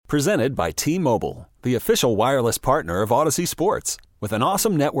Presented by T-Mobile, the official wireless partner of Odyssey Sports. With an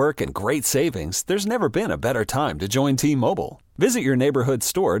awesome network and great savings, there's never been a better time to join T-Mobile. Visit your neighborhood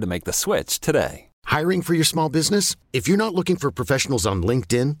store to make the switch today. Hiring for your small business? If you're not looking for professionals on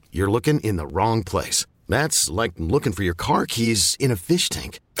LinkedIn, you're looking in the wrong place. That's like looking for your car keys in a fish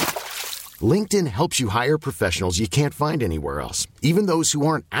tank. LinkedIn helps you hire professionals you can't find anywhere else, even those who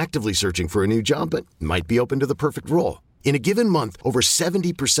aren't actively searching for a new job but might be open to the perfect role. In a given month, over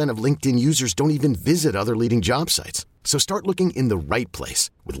 70% of LinkedIn users don't even visit other leading job sites. So start looking in the right place.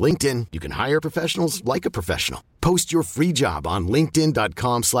 With LinkedIn, you can hire professionals like a professional. Post your free job on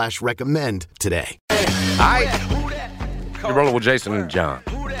linkedin.com/recommend today. Hi. You're rolling with Jason and John.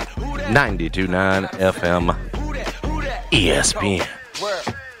 92.9 FM ESPN.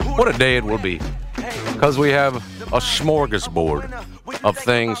 What a day it will be. Because we have a smorgasbord of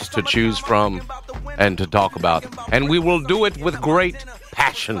things to choose from and to talk about. And we will do it with great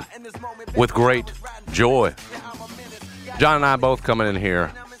passion, with great joy. John and I both coming in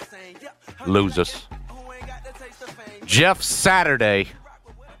here, losers. Jeff Saturday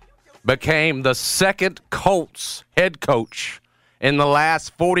became the second Colts head coach in the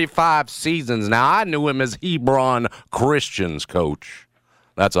last 45 seasons. Now, I knew him as Hebron Christian's coach.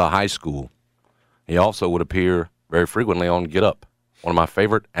 That's a high school. He also would appear very frequently on Get Up, one of my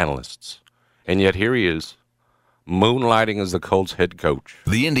favorite analysts. And yet here he is, moonlighting as the Colts head coach.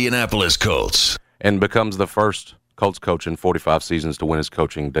 The Indianapolis Colts. And becomes the first Colts coach in 45 seasons to win his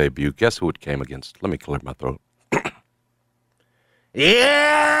coaching debut. Guess who it came against? Let me clear my throat.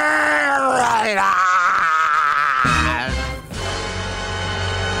 Yeah, right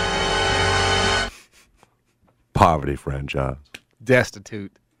on. Poverty franchise.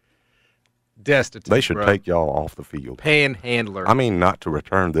 Destitute. They should bro. take y'all off the field. Panhandler. I mean, not to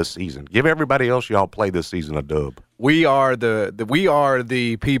return this season. Give everybody else y'all play this season a dub. We are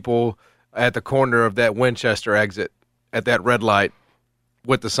the people at the corner of that Winchester exit at that red light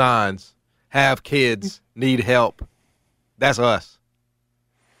with the signs. Have kids, need help. That's us.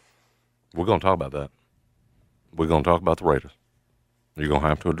 We're going to talk about that. We're going to talk about the Raiders. You're going to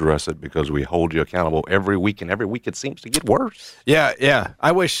have to address it because we hold you accountable every week, and every week it seems to get worse. Yeah.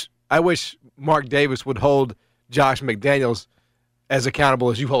 I wish Mark Davis would hold Josh McDaniels as accountable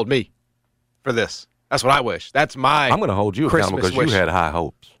as you hold me for this. That's what I wish. That's my I'm going to hold you accountable Christmas because wish. you had high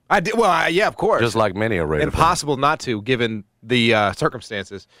hopes. I did. Well, yeah, of course. Just like many a Raider. Impossible not to, given the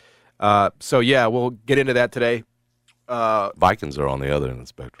circumstances. So, yeah, we'll get into that today. Vikings are on the other end of the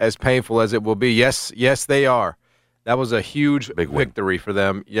spectrum. As painful as it will be. Yes, they are. That was a huge Big win. victory for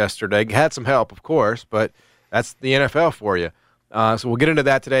them yesterday. Had some help, of course, but that's the NFL for you. So we'll get into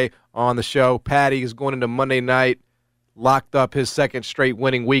that today on the show. Patty is going into Monday night, locked up his second straight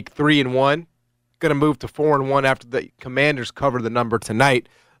winning week, 3-1. Going to move to 4-1 after the Commanders cover the number tonight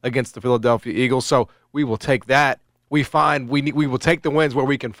against the Philadelphia Eagles. So we will take that. We will take the wins where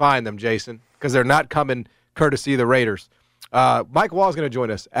we can find them, Jason, because they're not coming courtesy of the Raiders. Mike Wall is going to join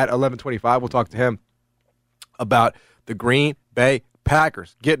us at 11:25. We'll talk to him about the Green Bay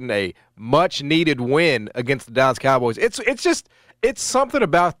Packers getting a much-needed win against the Dallas Cowboys. It's something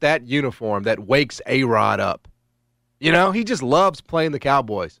about that uniform that wakes A-Rod up. You know, he just loves playing the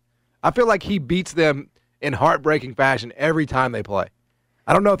Cowboys. I feel like he beats them in heartbreaking fashion every time they play.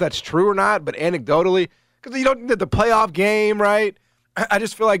 I don't know if that's true or not, but anecdotally, because you don't get the playoff game, right? I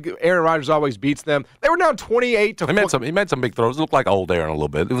just feel like Aaron Rodgers always beats them. They were down 28-4. He made some big throws. It looked like old Aaron a little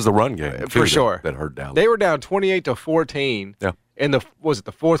bit. It was the run game. For sure. That hurt Dallas. They were down 28-14 in the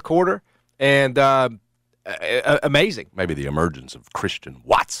fourth quarter, and amazing. Maybe the emergence of Christian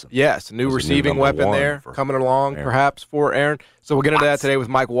Watson. Yes, new receiving weapon there coming along Aaron. perhaps for Aaron. So we'll get into that today with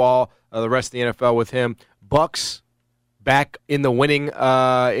Mike Wall, the rest of the NFL with him. Bucks back in the winning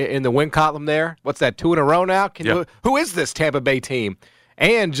in the win column there. What's that, 2 in a row now? Who is this Tampa Bay team?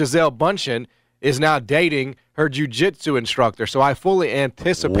 And Gisele Bundchen is now dating her jiu-jitsu instructor. So I fully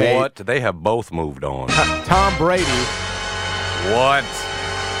anticipate. What? They have both moved on. Tom Brady. What?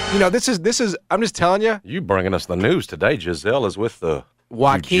 You know, this is. I'm just telling you. You bringing us the news today. Gisele is with the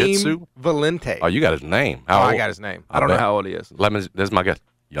Joaquin jiu-jitsu? Valente. Oh, you got his name. I got his name. I don't know how old he is. There's my guess.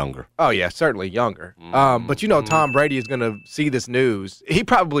 Younger. Oh, yeah, certainly younger. But, you know, Tom Brady is going to see this news. He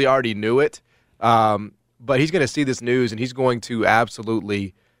probably already knew it, but he's going to see this news, and he's going to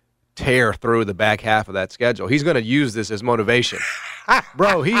absolutely tear through the back half of that schedule. He's going to use this as motivation.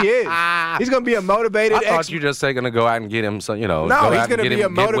 Bro, he is. He's going to be a motivated I thought you just say going to go out and get him some, No, he's going to be a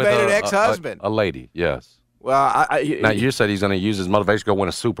motivated ex-husband. A lady, yes. Well, now you said he's going to use his motivation to go win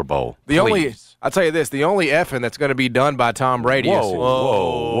a Super Bowl. I'll tell you this, the only effing that's going to be done by Tom Brady is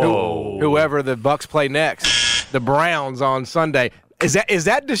whoa. whoever the Bucs play next, the Browns on Sunday. Is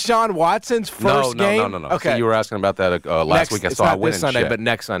that Deshaun Watson's first game? No. Okay. So you were asking about that last week. I saw not this Sunday, but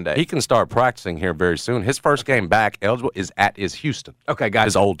next Sunday. He can start practicing here very soon. His first game back eligible is at Houston. Okay, gotcha.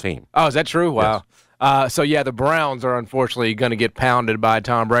 His old team. Oh, is that true? Wow. Yes. So, the Browns are unfortunately going to get pounded by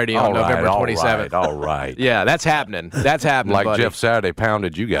Tom Brady on November 27th. All right. Yeah, that's happening. That's happening, Like buddy. Jeff Saturday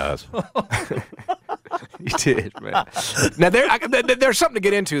pounded you guys. You did, man. Now, there's something to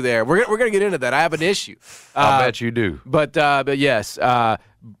get into there. We're going to get into that. I have an issue. I bet you do. But yes, got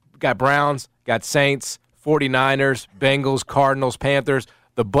Browns, got Saints, 49ers, Bengals, Cardinals, Panthers.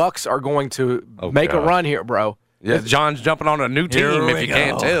 The Bucks are going to make a run here, bro. Yeah, John's jumping on a new team if you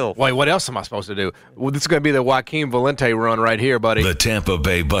can't tell. Wait, what else am I supposed to do? Well, this is going to be the Joaquin Valente run right here, buddy. The Tampa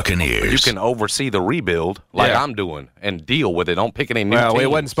Bay Buccaneers. You can oversee the rebuild like I'm doing and deal with it. Don't pick any new teams. It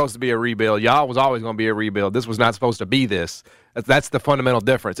wasn't supposed to be a rebuild. Y'all was always going to be a rebuild. This was not supposed to be this. That's the fundamental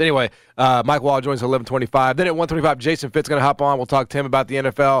difference. Anyway, Mike Wall joins at 11:25. Then at 1:25, Jason Fitz going to hop on. We'll talk to him about the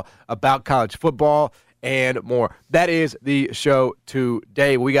NFL, about college football, and more. That is the show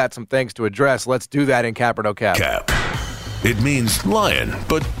today. We got some things to address. Let's do that in Cap or No Cap. Cap. It means lion,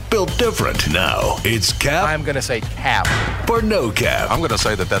 but built different. Now it's Cap. I'm going to say Cap. Or No Cap. I'm going to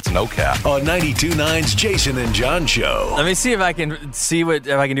say that's no cap. On 92.9's Jason and John Show. Let me see if I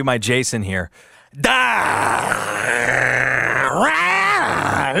can do my Jason here. The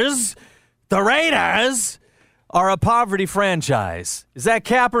Raiders are a poverty franchise. Is that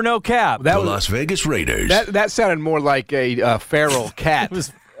cap or no cap? The Las Vegas Raiders. That sounded more like a feral cat. It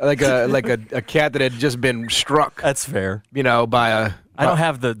was like a cat that had just been struck. That's fair. By a. I don't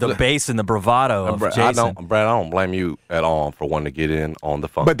have the bass and the bravado of Jason. Brad, I don't blame you at all for wanting to get in on the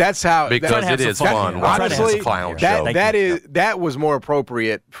fun. But that's how because it is fun. Honestly, it's a clown show. That was more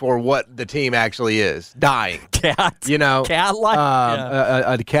appropriate for what the team actually is. Dying cat. Cat-like.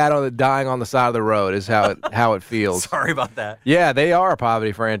 A cat dying on the side of the road is how it feels. Sorry about that. Yeah, they are a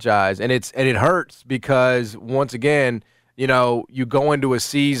poverty franchise, and it hurts because once again. You go into a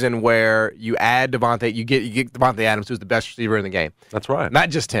season where you add Devontae, you get Devontae Adams, who's the best receiver in the game. That's right.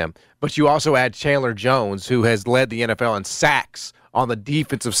 Not just him, but you also add Chandler Jones, who has led the NFL in sacks on the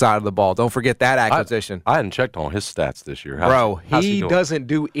defensive side of the ball. Don't forget that acquisition. I hadn't checked on his stats this year. How's he doesn't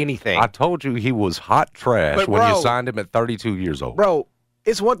do anything. I told you he was hot trash when you signed him at 32 years old. Bro,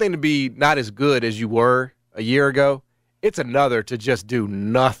 it's one thing to be not as good as you were a year ago. It's another to just do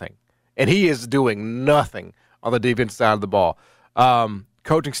nothing. And he is doing nothing on the defensive side of the ball.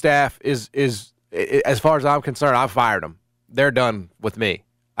 Coaching staff is as far as I'm concerned, I've fired them. They're done with me.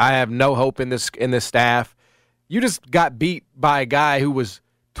 I have no hope in this staff. You just got beat by a guy who was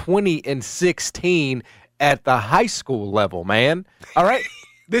 20-16 at the high school level, man. All right?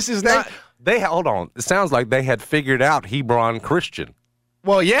 This is not hold on. It sounds like they had figured out Hebron Christian.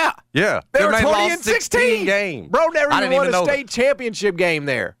 Well, yeah. Yeah. They were 20-16 games. Bro never even won a state championship game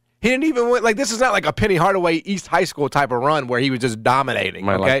there. He didn't even win. Like, this is not like a Penny Hardaway East High School type of run where he was just dominating.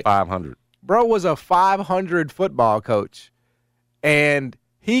 Okay? Like 500. Bro was a 500 football coach, and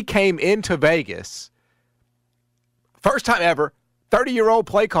he came into Vegas, first time ever, 30-year-old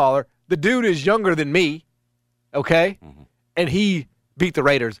play caller. The dude is younger than me, okay? Mm-hmm. And he beat the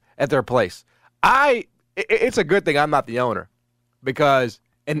Raiders at their place. It's a good thing I'm not the owner because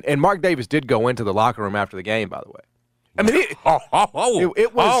 – and Mark Davis did go into the locker room after the game, by the way. I mean,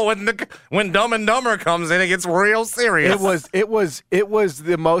 it was. When Dumb and Dumber comes in, it gets real serious. It was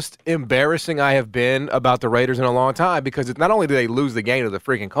the most embarrassing I have been about the Raiders in a long time because it's not only do they lose the game to the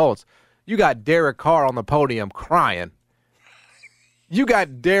freaking Colts, you got Derek Carr on the podium crying. You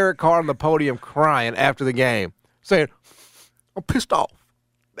got Derek Carr on the podium crying after the game, saying, "I'm pissed off."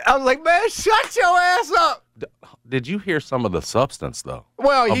 I was like, "Man, shut your ass up." Did you hear some of the substance, though?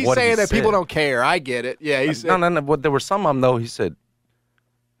 Well, he's saying that people don't care. I get it. Yeah, he said. No. But there were some of them, though. He said,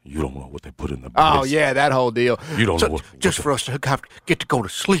 "You don't know what they put in the bodies." Oh, yeah, that whole deal. You don't know just for us to get to go to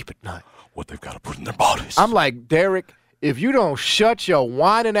sleep at night. What they've got to put in their bodies. I'm like, Derek, if you don't shut your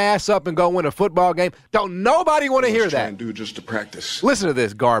whining ass up and go win a football game, don't nobody want to hear that. And do just to practice. Listen to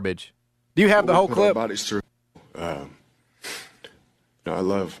this garbage. Do you have the whole clip? Our bodies through. I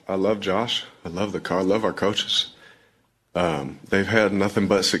love Josh. I love the car. I love our coaches. They've had nothing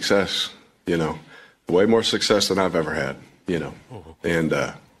but success, way more success than I've ever had, and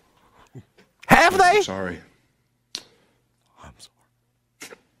have they? I'm sorry.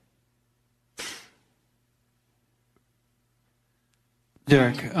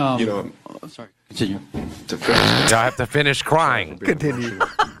 Derek, sorry. Continue. I have to finish crying. Continue.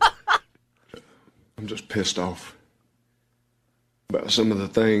 I'm just pissed off about some of the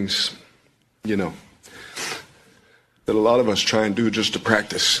things, that a lot of us try and do just to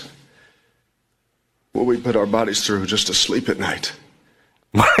practice. What we put our bodies through just to sleep at night.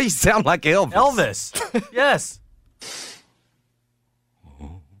 Why you sound like Elvis? Elvis. Yes.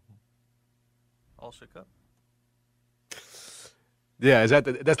 All shook up. Yeah,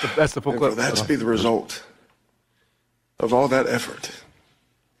 that's the full And clip. for that to be the result of all that effort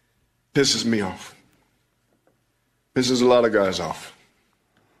pisses me off. Pisses a lot of guys off.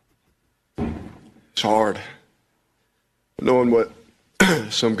 It's hard knowing what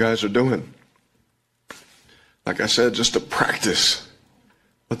some guys are doing. Like I said, just to practice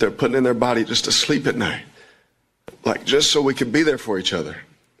what they're putting in their body just to sleep at night. Like just so we can be there for each other.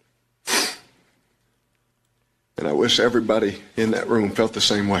 And I wish everybody in that room felt the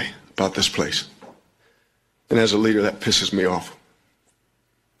same way about this place. And as a leader, that pisses me off,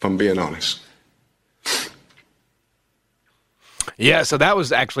 if I'm being honest. Yeah, so that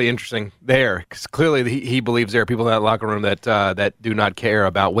was actually interesting there, because clearly he believes there are people in that locker room that do not care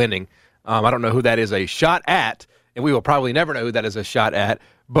about winning. I don't know who that is a shot at, and we will probably never know who that is a shot at.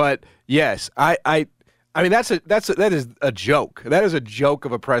 But yes, I mean that is a joke. That is a joke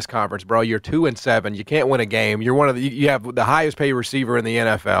of a press conference, bro. You're 2-7. You can't win a game. You're you have the highest paid receiver in the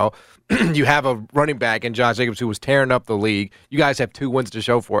NFL. You have a running back in Josh Jacobs who was tearing up the league. You guys have 2 wins to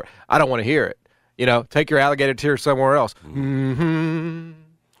show for it. I don't want to hear it. You know, take your alligator tears somewhere else. Mm-hmm.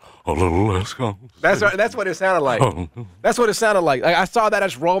 A little less. That's what it sounded like. That's what it sounded like. I saw that, I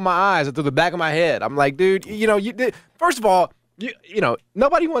just rolled my eyes through the back of my head. I'm like, dude, first of all,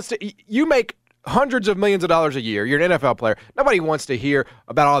 nobody wants to. You make hundreds of millions of dollars a year. You're an NFL player. Nobody wants to hear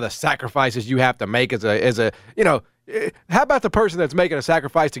about all the sacrifices you have to make as a. How about the person that's making a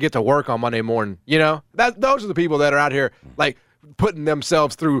sacrifice to get to work on Monday morning? Those are the people that are out here like putting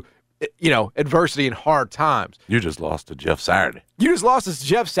themselves through. Adversity and hard times. You just lost to Jeff Saturday.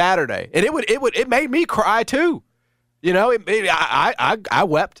 And it made me cry too. I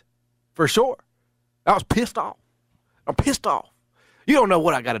wept for sure. I was pissed off. I'm pissed off. You don't know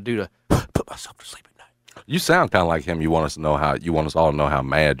what I got to do to put myself to sleep at night. You sound kind of like him. You want us all to know how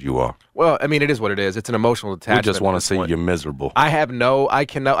mad you are. Well, I mean, it is what it is. It's an emotional attachment. We just want to see you miserable. I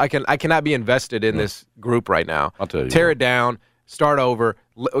cannot be invested in this group right now. I'll tell you. Tear it down. Start over.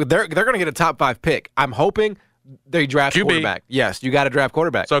 They're going to get a top 5 pick. I'm hoping they draft quarterback. Yes, you got to draft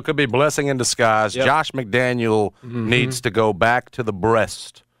quarterback. So it could be blessing in disguise. Yep. Josh McDaniel needs to go back to the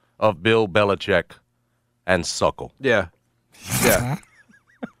breast of Bill Belichick and suckle. Yeah.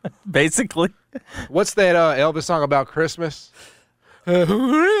 Basically. What's that Elvis song about Christmas? That's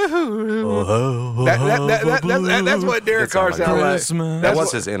what Derek Carr sounds like. That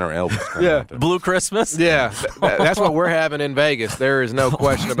was his inner Elvis. Yeah. Blue Christmas? Yeah. That's what we're having in Vegas. There is no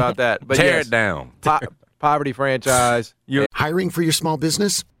question about that. But Tear it down. Poverty franchise. Hiring for your small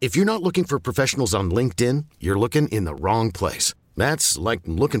business? If you're not looking for professionals on LinkedIn, you're looking in the wrong place. That's like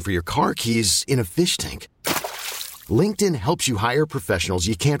looking for your car keys in a fish tank. LinkedIn helps you hire professionals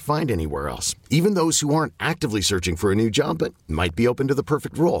you can't find anywhere else, even those who aren't actively searching for a new job but might be open to the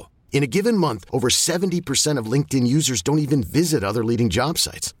perfect role. In a given month, over 70% of LinkedIn users don't even visit other leading job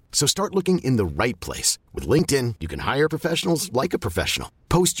sites. So start looking in the right place. With LinkedIn, you can hire professionals like a professional.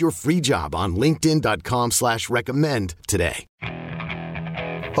 Post your free job on linkedin.com/recommend today.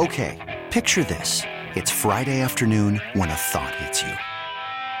 Okay, picture this. It's Friday afternoon when a thought hits you.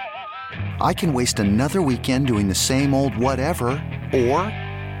 I can waste another weekend doing the same old whatever, or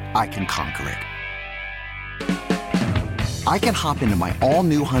I can conquer it. I can hop into my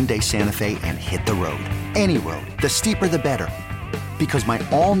all-new Hyundai Santa Fe and hit the road. Any road. The steeper, the better. Because my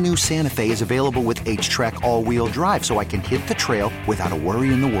all-new Santa Fe is available with H-Track all-wheel drive, so I can hit the trail without a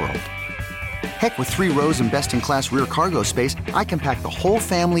worry in the world. Heck, with 3 rows and best-in-class rear cargo space, I can pack the whole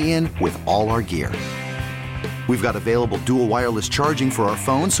family in with all our gear. We've got available dual wireless charging for our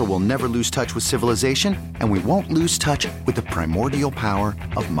phones, so we'll never lose touch with civilization, and we won't lose touch with the primordial power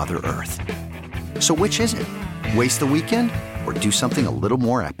of Mother Earth. So which is it? Waste the weekend or do something a little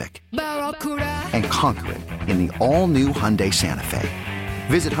more epic? And conquer it in the all-new Hyundai Santa Fe.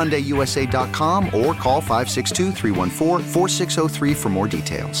 Visit HyundaiUSA.com or call 562-314-4603 for more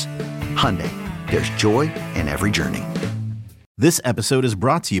details. Hyundai, there's joy in every journey. This episode is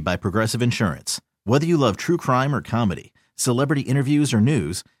brought to you by Progressive Insurance. Whether you love true crime or comedy, celebrity interviews or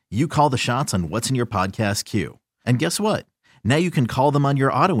news, you call the shots on what's in your podcast queue. And guess what? Now you can call them on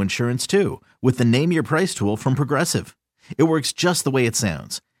your auto insurance too with the Name Your Price tool from Progressive. It works just the way it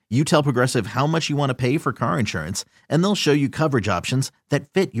sounds. You tell Progressive how much you want to pay for car insurance, and they'll show you coverage options that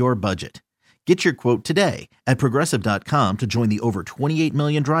fit your budget. Get your quote today at Progressive.com to join the over 28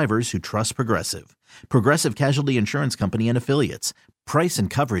 million drivers who trust Progressive. Progressive Casualty Insurance Company and Affiliates. Price and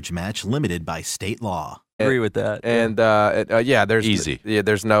coverage match limited by state law. agree with that. And there's easy.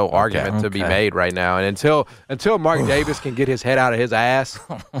 There's no argument to be made right now. And until Mark Davis can get his head out of his ass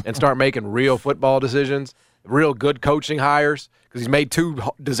and start making real football decisions, real good coaching hires, because he's made 2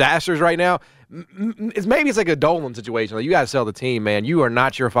 disasters right now. Maybe it's like a Dolan situation. Like, you got to sell the team, man. You are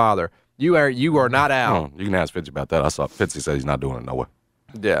not your father. You are not out. You can ask Fitzy about that. I saw Fitzy said he's not doing it. No way.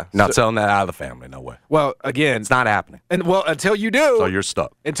 Yeah, not selling that out of the family. No way. Well, again, it's not happening. And until you do, so you're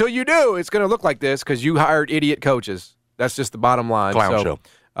stuck. Until you do, it's going to look like this because you hired idiot coaches. That's just the bottom line. Clown show.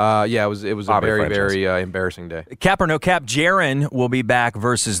 It was a very embarrassing day. Cap or no cap, Jaren will be back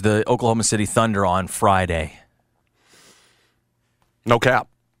versus the Oklahoma City Thunder on Friday. No cap.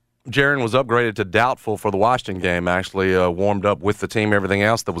 Jaren was upgraded to doubtful for the Washington game, actually warmed up with the team, everything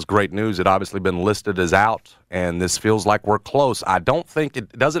else. That was great news. It obviously been listed as out, and this feels like we're close. I don't think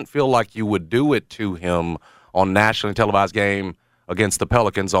it doesn't feel like you would do it to him on nationally televised game against the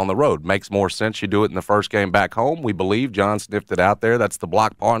Pelicans on the road. Makes more sense. You do it in the first game back home. We believe John sniffed it out there. That's the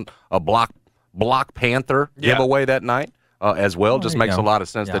Block Panther giveaway that night. As well, just makes a lot of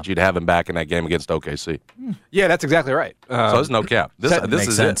sense that you'd have him back in that game against OKC. Yeah, that's exactly right. So there's no cap. This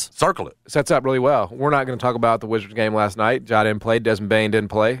is sense. It. Circle it. Sets up really well. We're not going to talk about the Wizards game last night. Ja didn't play. Desmond Bane didn't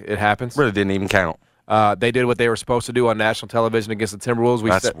play. It happens. Really didn't even count. They did what they were supposed to do on national television against the Timberwolves.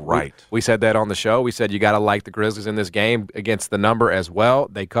 That's right. We said that on the show. We said you got to like the Grizzlies in this game against the number as well.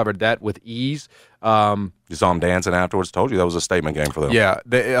 They covered that with ease. You saw them dancing afterwards. Told you that was a statement game for them. Yeah,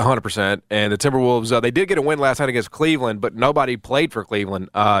 100%. And the Timberwolves, they did get a win last night against Cleveland, but nobody played for Cleveland.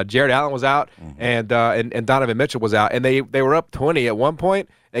 Jared Allen was out, and Donovan Mitchell was out, and they were up 20 at one point.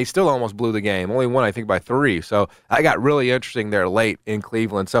 They still almost blew the game. Only won, I think, by 3. So that got really interesting there late in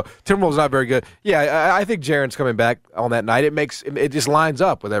Cleveland. So Timberwolves not very good. Yeah, I think Jaren's coming back on that night. It just lines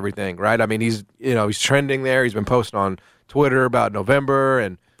up with everything, right? I mean, he's trending there. He's been posting on Twitter about November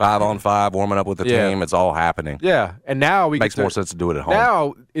and 5-on-5, warming up with the team. It's all happening. Yeah, and now makes more sense to do it at home.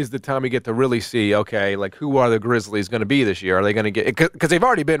 Now is the time we get to really see, okay, like who are the Grizzlies going to be this year? Are they going to get – because they've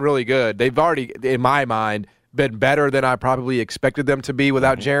already been really good. They've already, in my mind, been better than I probably expected them to be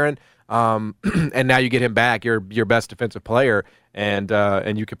without Jaren. And now you get him back, your best defensive player, and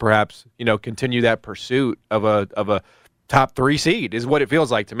you could perhaps continue that pursuit of a top 3 seed is what it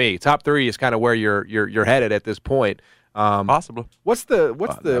feels like to me. Top 3 is kind of where you're headed at this point. Possibly. What's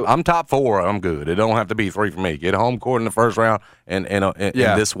the? I'm top 4. I'm good. It don't have to be 3 for me. Get home court in the first round, and in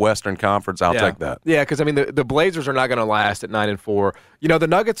this Western Conference, I'll take that. Yeah, because I mean the Blazers are not going to last at 9-4. The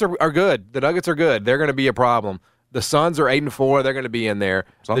Nuggets are good. The Nuggets are good. They're going to be a problem. The Suns are 8-4. They're going to be in there.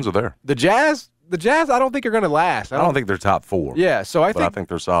 Suns are there. The Jazz, I don't think are going to last. I don't think they're top 4. Yeah, so I think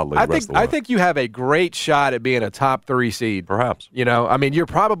they're solidly. I think you have a great shot at being a top 3 seed. Perhaps. I mean, you're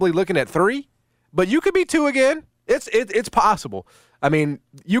probably looking at 3, but you could be 2 again. It's possible. I mean,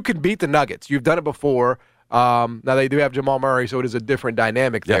 you can beat the Nuggets. You've done it before. Now they do have Jamal Murray, so it is a different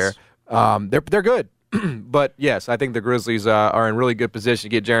dynamic there. They're good. But yes, I think the Grizzlies are in really good position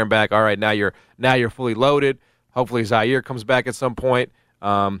to get Jaren back. All right, now you're fully loaded. Hopefully Zaire comes back at some point,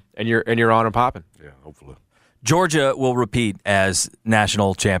 and you're on and popping. Yeah, hopefully. Georgia will repeat as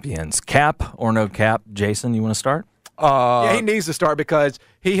national champions. Cap or no cap? Jason, you want to start? He needs to start because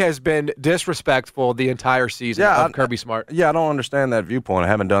he has been disrespectful the entire season of Kirby Smart. Yeah, I don't understand that viewpoint. I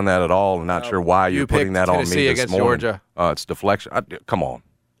haven't done that at all. I'm not sure why you're putting that on me this morning. Georgia. It's deflection. Come on.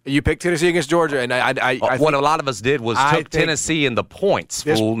 You picked Tennessee against Georgia, and I what a lot of us did was took Tennessee in the points.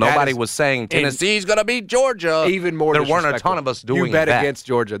 Fool. Nobody was saying Tennessee's going to beat Georgia. Even more, there weren't a ton of us doing that. You bet against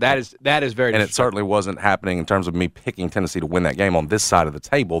Georgia. That is very. And it certainly wasn't happening in terms of me picking Tennessee to win that game on this side of the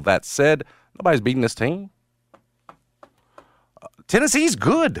table. That said, nobody's beating this team. Tennessee's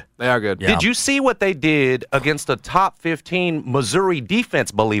good. They are good. Yeah. Did you see what they did against a top 15 Missouri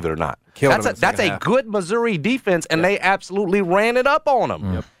defense, believe it or not? That's a good Missouri defense, and they absolutely ran it up on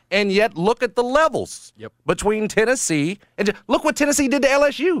them. Yep. And yet, look at the levels between Tennessee and look what Tennessee did to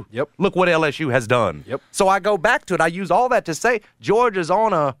LSU. Yep. Look what LSU has done. Yep. So I go back to it. I use all that to say Georgia's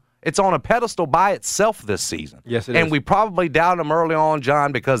on a pedestal by itself this season. Yes, it is. And we probably doubted them early on,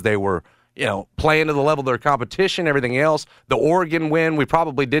 John, because they were playing to the level of their competition, everything else. The Oregon win, we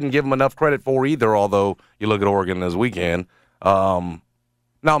probably didn't give them enough credit for either, although you look at Oregon this weekend.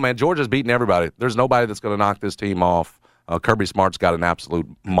 No, man, Georgia's beating everybody. There's nobody that's going to knock this team off. Kirby Smart's got an absolute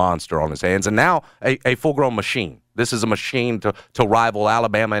monster on his hands, and now a full-grown machine. This is a machine to rival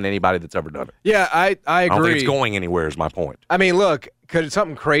Alabama and anybody that's ever done it. Yeah, I agree. I don't think it's going anywhere is my point. I mean, look, could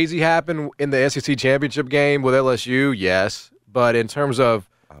something crazy happen in the SEC championship game with LSU? Yes. But in terms of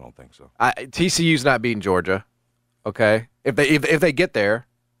I don't think so. TCU's not beating Georgia, okay? If they get there,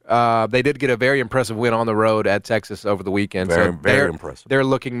 They did get a very impressive win on the road at Texas over the weekend. Very impressive. They're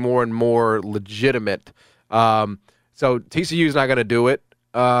looking more and more legitimate. So TCU's not going to do it.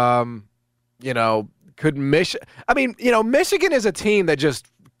 Could Michigan? Michigan is a team that just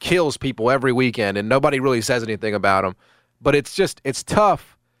kills people every weekend, and nobody really says anything about them. But it's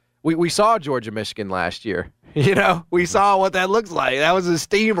tough. We saw Georgia-Michigan last year. We saw what that looks like. That was a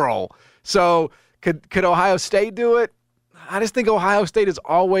steamroll. So could Ohio State do it? I just think Ohio State is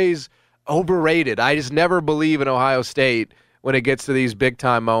always overrated. I just never believe in Ohio State when it gets to these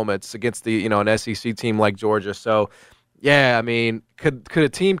big-time moments against an SEC team like Georgia. So, yeah, I mean, could a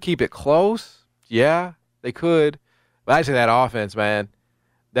team keep it close? Yeah, they could. But I say that offense, man,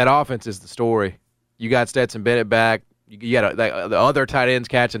 that offense is the story. You got Stetson Bennett back. You got the other tight ends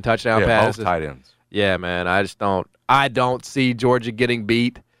catching touchdown passes. Both tight ends. Yeah, man, I don't see Georgia getting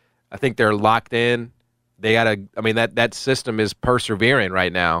beat. I think they're locked in. They got that system is persevering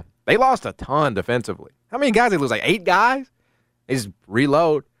right now. They lost a ton defensively. How many guys they lose? Like 8 guys? They just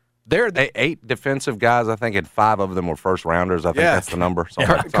reload. They're 8 defensive guys, I think, and 5 of them were first rounders. I think that's the number.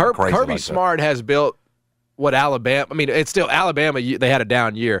 Kirby Smart has built what Alabama. I mean, it's still Alabama. They had a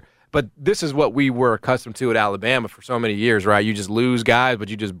down year, but this is what we were accustomed to at Alabama for so many years, right? You just lose guys, but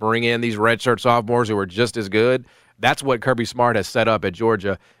you just bring in these redshirt sophomores who are just as good. That's what Kirby Smart has set up at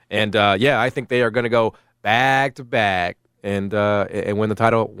Georgia, and I think they are going to go back to back and win the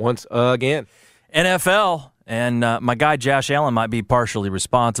title once again. NFL. And my guy Josh Allen might be partially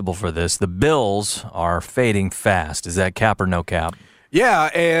responsible for this. The Bills are fading fast. Is that cap or no cap? Yeah,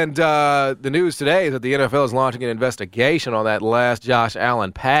 and the news today is that the NFL is launching an investigation on that last Josh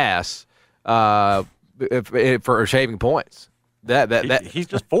Allen pass for shaving points. He's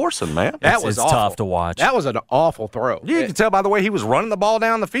just forcing, man. That was awful. Tough to watch. That was an awful throw. You can tell by the way he was running the ball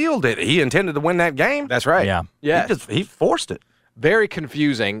down the field that he intended to win that game. That's right. Yeah. He forced it. Very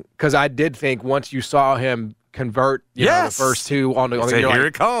confusing because I did think once you saw him convert the first 2 on the here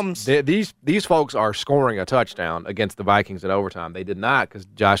it comes. These folks are scoring a touchdown against the Vikings in overtime. They did not because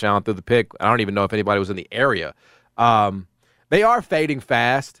Josh Allen threw the pick. I don't even know if anybody was in the area. They are fading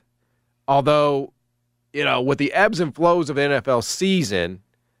fast, although with the ebbs and flows of the NFL season,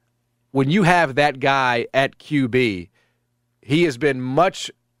 when you have that guy at QB, he has been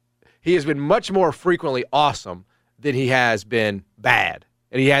much more frequently awesome than he has been bad.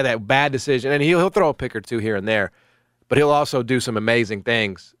 And he had that bad decision, and he'll throw a pick or 2 here and there, but he'll also do some amazing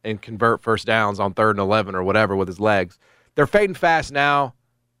things and convert first downs on 3rd and 11 or whatever with his legs. They're fading fast now.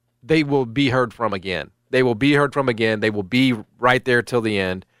 They will be heard from again. They will be right there till the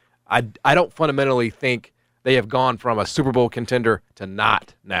end. I don't fundamentally think they have gone from a Super Bowl contender to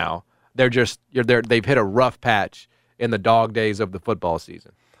not now. They've hit a rough patch in the dog days of the football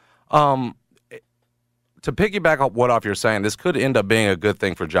season. To piggyback off you're saying, this could end up being a good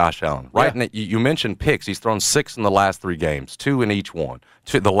thing for Josh Allen, right? Yeah. And you mentioned picks. He's thrown 6 in the last 3 games, 2 in each one.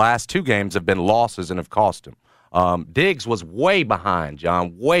 The last 2 games have been losses and have cost him. Diggs was way behind,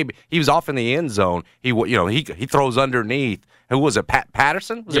 John. He was off in the end zone. He throws underneath. Who was it?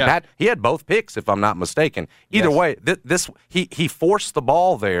 Patterson? Was it Pat? He had both picks, if I'm not mistaken. Either way, he forced the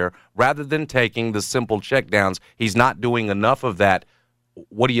ball there rather than taking the simple checkdowns. He's not doing enough of that.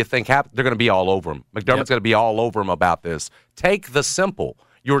 What do you think happened? They're going to be all over him. McDermott's going to be all over him about this. Take the simple.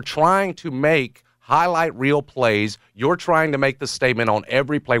 You're trying to make highlight reel plays. You're trying to make the statement on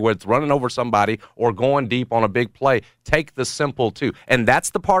every play, whether it's running over somebody or going deep on a big play. Take the simple, too. And that's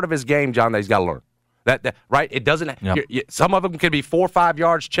the part of his game, John, that he's got to learn. That right? It doesn't. Some of them could be 4 or 5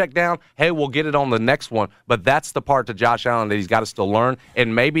 yards check down. Hey, we'll get it on the next one. But that's the part to Josh Allen that he's got to still learn.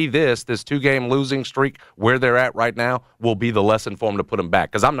 And maybe this 2-game losing streak where they're at right now will be the lesson for him to put him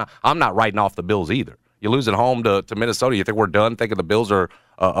back. Because I'm not writing off the Bills either. You're losing home to Minnesota. You think we're done thinking the Bills are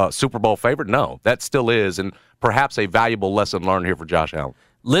a Super Bowl favorite? No, that still is, and perhaps a valuable lesson learned here for Josh Allen.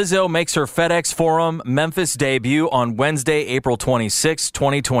 Lizzo makes her FedEx Forum Memphis debut on Wednesday, April 26,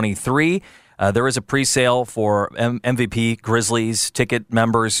 2023. There is a pre-sale for MVP Grizzlies ticket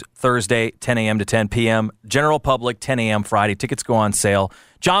members Thursday, 10 a.m. to 10 p.m. General public, 10 a.m. Friday. Tickets go on sale.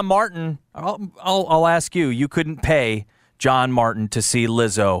 John Martin, I'll ask you. You couldn't pay John Martin to see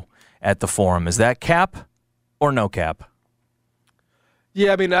Lizzo at the Forum. Is that cap or no cap?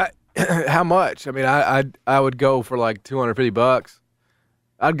 Yeah, I mean, how much? I mean, I would go for like $250.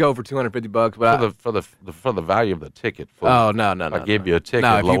 I'd go for $250, but for the value of the ticket. No. I give you a ticket.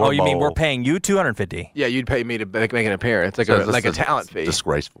 No, you mean we're paying you $250? Yeah, you'd pay me to make an appearance, like a talent fee.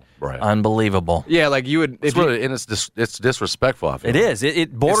 Disgraceful, right? Unbelievable. Yeah, like you would. It's disrespectful. I feel it is.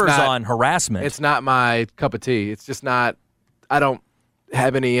 It borders on harassment. It's not my cup of tea. It's just not. I don't.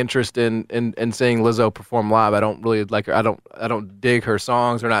 have any interest in seeing Lizzo perform live. I don't really like her. I don't dig her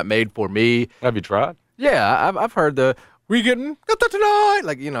songs. They're not made for me. Have you tried? Yeah, I've heard the "We Getting Tonight,"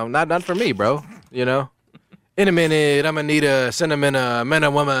 like, not for me, bro. In a minute, I'm gonna need a cinnamon, a man,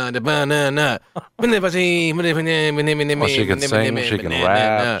 a woman, a banana. Well, she can sing, she can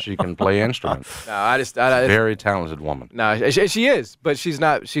rap, she can play instruments. No, I very talented woman. No, she is, but she's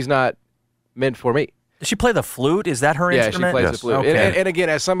not meant for me. Does she play the flute? Is that her instrument? Yeah, she plays the flute. Okay. And again,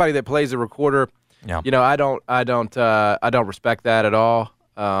 as somebody that plays the recorder, I don't respect that at all.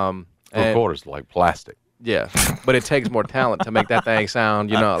 Recorder's like plastic. Yeah, but it takes more talent to make that thing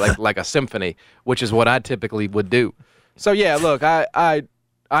sound, like a symphony, which is what I typically would do. So yeah, look, I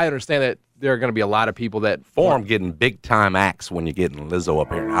understand that there are going to be a lot of people that form getting big time acts when you're getting Lizzo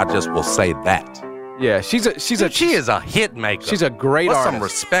up here. I just will say that. Yeah, she is a hit maker. She's a great artist. Put some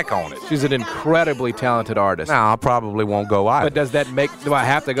respect on it. She's an incredibly talented artist. Now, I probably won't go either. But do I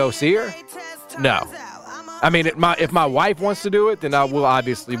have to go see her? No. I mean, if my wife wants to do it, then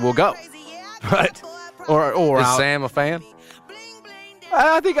we'll go. But or is Sam a fan?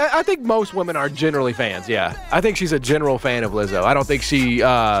 I think most women are generally fans. Yeah, I think she's a general fan of Lizzo. I don't think she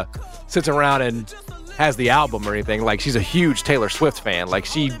sits around and has the album or anything. Like, she's a huge Taylor Swift fan. Like,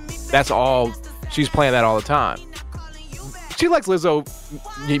 that's all. She's playing that all the time. She likes Lizzo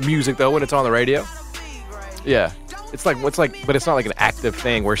music though when it's on the radio. Yeah, but it's not like an active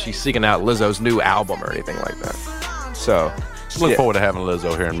thing where she's seeking out Lizzo's new album or anything like that. So, look forward to having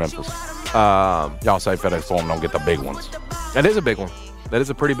Lizzo here in Memphis. Y'all say FedEx Forum don't get the big ones. That is a big one. That is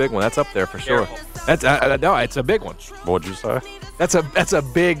a pretty big one. That's up there for sure. That's no, it's a big one. What'd you say? That's a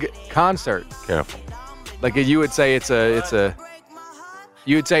big concert. Careful. Like, you would say it's an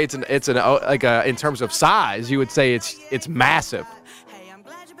in terms of size, you would say it's massive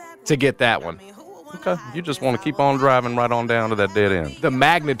to get that one. Okay. You just want to keep on driving right on down to that dead end. The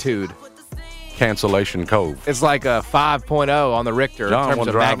magnitude. Cancellation Cove. It's like a 5.0 on the Richter John in terms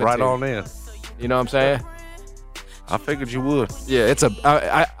of drive magnitude. Right on in. You know what I'm saying? I figured you would. Yeah,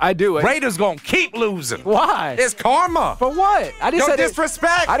 I do it. Raiders gonna keep losing. Why? It's karma. For what? I just Don't said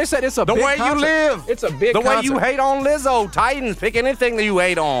disrespect. I just said it's a the big way concert. you live. It's a big the concert. way you hate on Lizzo. Titans, pick anything that you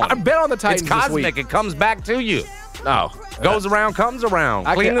hate on. I bet on the Titans It's cosmic. this week. It comes back to you. No, goes around, comes around.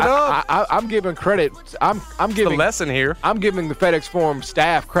 Clean it up. I'm giving credit. I'm giving the lesson here. I'm giving the FedEx Forum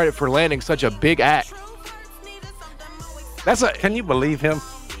staff credit for landing such a big act. Can you believe him?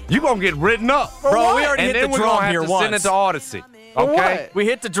 You gonna get written up, bro. We already hit the drum here once. Send it to Odyssey. Okay, we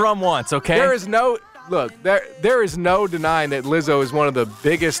hit the drum once. Okay. There is no denying that Lizzo is one of the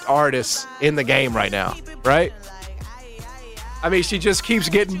biggest artists in the game right now. Right? I mean, she just keeps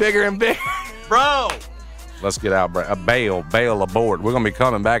getting bigger and bigger, bro. Let's get out. Bail aboard. We're gonna be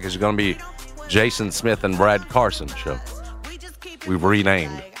coming back. It's gonna be Jason Smith and Brad Carson show. We've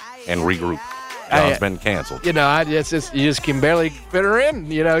renamed and regrouped. John's been canceled. You just can barely fit her in.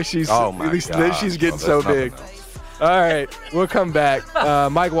 She's she's getting so big. All right, we'll come back.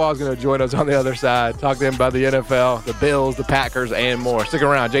 Mike Wall's going to join us on the other side. Talk to him about the NFL, the Bills, the Packers, and more. Stick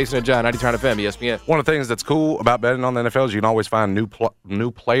around. Jason and John, 99 FM, ESPN. One of the things that's cool about betting on the NFL is you can always find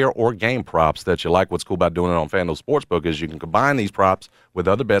new player or game props that you like. What's cool about doing it on FanDuel Sportsbook is you can combine these props with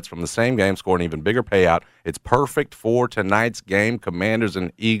other bets from the same game, score an even bigger payout. It's perfect for tonight's game, Commanders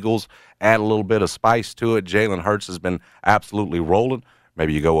and Eagles. Add a little bit of spice to it. Jalen Hurts has been absolutely rolling.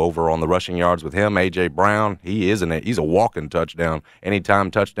 Maybe you go over on the rushing yards with him. A.J. Brown, he's a walking touchdown.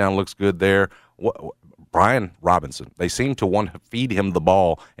 Anytime touchdown looks good there. Brian Robinson, they seem to want to feed him the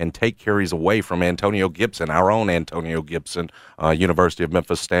ball and take carries away from Antonio Gibson, our own Antonio Gibson, University of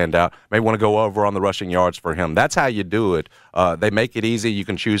Memphis standout. Maybe want to go over on the rushing yards for him. That's how you do it. They make it easy. You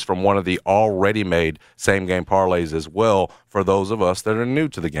can choose from one of the already made same-game parlays as well for those of us that are new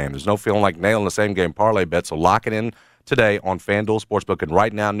to the game. There's no feeling like nailing the same-game parlay bet, so lock it in today on FanDuel Sportsbook. And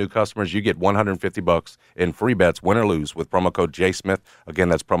right now, new customers, you get $150 in free bets, win or lose, with promo code JSmith. Again,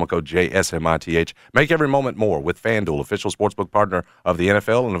 that's promo code JSMITH. Make every moment more with FanDuel, official sportsbook partner of the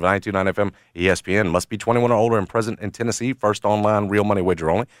NFL and of 92.9 FM ESPN. Must be 21 or older and present in Tennessee. First online, real money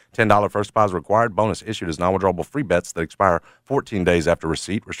wager only. $10 first deposit required. Bonus issued as non-withdrawable free bets that expire 14 days after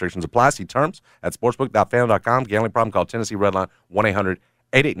receipt. Restrictions apply. See terms at sportsbook.fanduel.com. Gambling problem? Call Tennessee Redline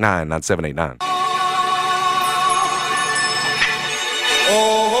 1-800-889-9789.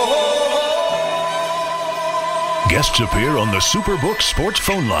 Guests appear on the Superbook Sports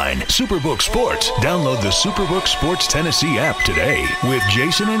phone line. Superbook Sports. Download the Superbook Sports Tennessee app today with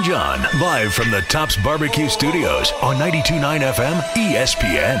Jason and John, live from the Tops Barbecue Studios on 92.9 FM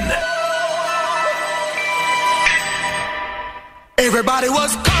ESPN. Everybody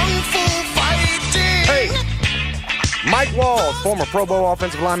was kung fu fighting. Hey. Mike Walls, former Pro Bowl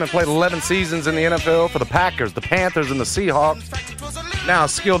offensive lineman, played 11 seasons in the NFL for the Packers, the Panthers, and the Seahawks. Now a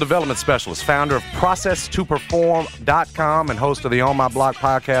skill development specialist, founder of ProcessToPerform.com and host of the On My Block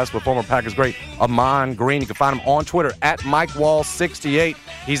podcast with former Packers great Amon Green. You can find him on Twitter at MikeWall68.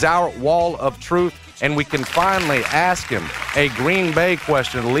 He's our wall of truth, and we can finally ask him a Green Bay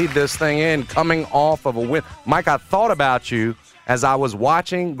question to lead this thing in coming off of a win. Mike, I thought about you as I was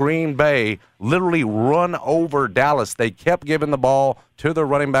watching Green Bay literally run over Dallas. They kept giving the ball to their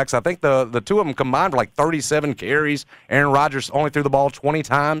running backs. I think the two of them combined for like 37 carries. Aaron Rodgers only threw the ball 20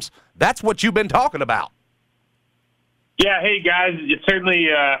 times. That's what you've been talking about. Yeah, hey, guys, it's certainly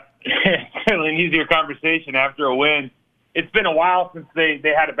an easier conversation after a win. It's been a while since they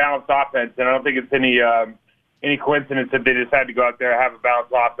had a balanced offense, and I don't think it's any coincidence that they decided to go out there, have a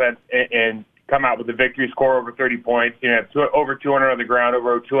balanced offense, and come out with a victory, score over 30 points, over 200 on the ground,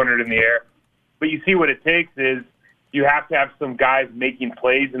 over 200 in the air. But you see what it takes is you have to have some guys making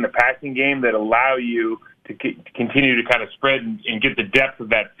plays in the passing game that allow you to continue to kind of spread and get the depth of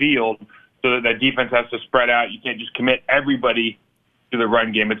that field so that defense has to spread out. You can't just commit everybody to the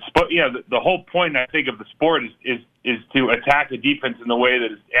run game. It's the whole point, I think, of the sport is to attack the defense in the way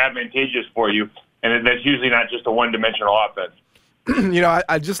that is advantageous for you, and that's usually not just a one-dimensional offense.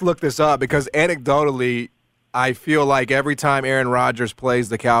 I just looked this up because anecdotally, I feel like every time Aaron Rodgers plays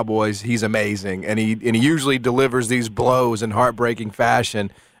the Cowboys, he's amazing, and he usually delivers these blows in heartbreaking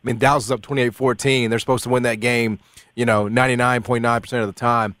fashion. I mean, Dallas is up 28-14. They're supposed to win that game, 99.9% of the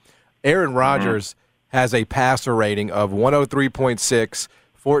time. Aaron Rodgers has a passer rating of 103.6,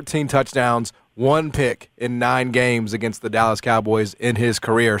 14 touchdowns, 1 pick in 9 games against the Dallas Cowboys in his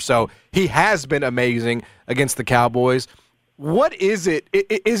career. So he has been amazing against the Cowboys. What is it?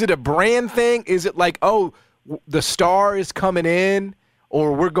 Is it a brand thing? Is it like, the star is coming in,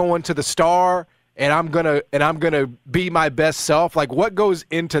 or we're going to the star, and I'm gonna be my best self? Like, what goes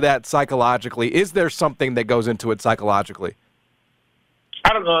into that psychologically? Is there something that goes into it psychologically?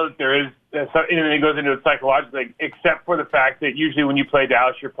 I don't know that there is anything that goes into it psychologically, except for the fact that usually when you play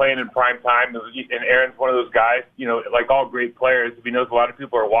Dallas, you're playing in prime time, and Aaron's one of those guys. Like all great players, if he knows a lot of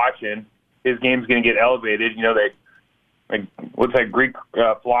people are watching, his game's going to get elevated. What's that Greek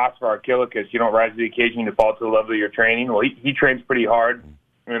philosopher Archilochus? You don't rise to the occasion, you fall to the level of your training. Well, he trains pretty hard,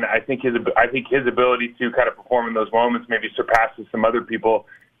 and I think his ability to kind of perform in those moments maybe surpasses some other people.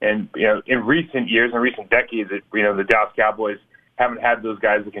 And in recent years, in recent decades, the Dallas Cowboys haven't had those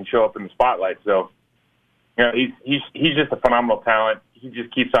guys that can show up in the spotlight. So, he's just a phenomenal talent. He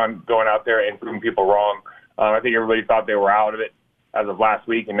just keeps on going out there and proving people wrong. I think everybody thought they were out of it as of last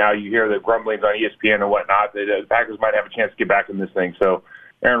week, and now you hear the grumblings on ESPN and whatnot. The Packers might have a chance to get back in this thing. So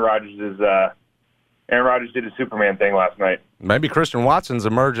Aaron Rodgers did a Superman thing last night. Maybe Christian Watson's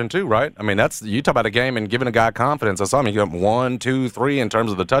emerging too, right? I mean, you talk about a game and giving a guy confidence. I saw him, he got 1, 2, 3 in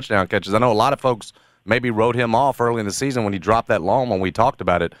terms of the touchdown catches. I know a lot of folks maybe wrote him off early in the season when he dropped that long when we talked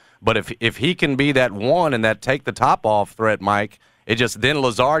about it. But if he can be that one and that take the top off threat, Mike, it just then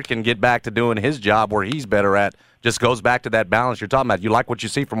Lazard can get back to doing his job where he's better at. Just goes back to that balance you're talking about. You like what you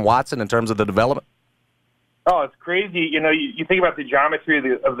see from Watson in terms of the development? Oh, it's crazy. You think about the geometry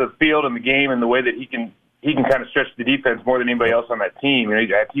of the field and the game and the way that he can kind of stretch the defense more than anybody else on that team.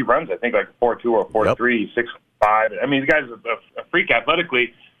 He runs, I think, like a 4.2 or a 4.3, 6'5". I mean, the guy's a freak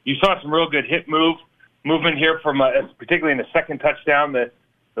athletically. You saw some real good hip movement here from particularly in the second touchdown, the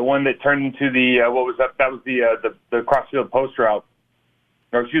one that turned into the what was that? That was the crossfield post route,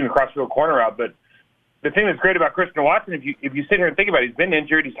 crossfield corner route. But the thing that's great about Christian Watson, if you sit here and think about it, he's been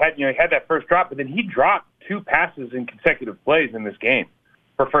injured. He had that first drop, but then he dropped 2 passes in consecutive plays in this game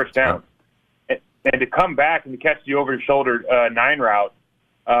for first down. And to come back and to catch the over-the-shoulder 9 route,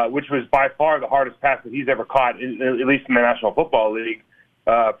 which was by far the hardest pass that he's ever caught, at least in the National Football League,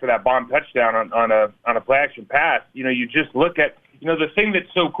 for that bomb touchdown on a play-action pass. You just look at the thing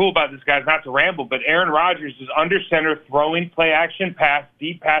that's so cool about this guy is not to ramble, but Aaron Rodgers is under center throwing play-action pass,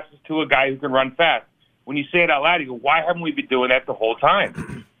 deep passes to a guy who can run fast. When you say it out loud, you go, why haven't we been doing that the whole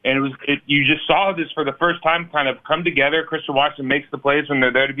time? And you just saw this for the first time kind of come together. Christian Watson makes the plays when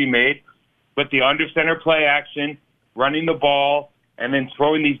they're there to be made, but the under center play action, running the ball, and then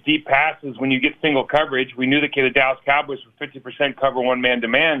throwing these deep passes when you get single coverage. We knew the Dallas Cowboys were 50% cover one-man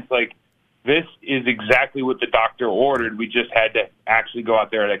demands. Like, this is exactly what the doctor ordered. We just had to actually go out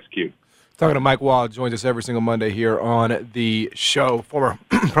there and execute. Talking to Mike Wall, joins us every single Monday here on the show, former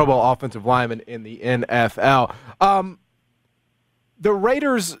Pro Bowl offensive lineman in the NFL. The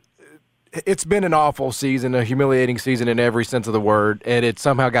Raiders, it's been an awful season, a humiliating season in every sense of the word, and it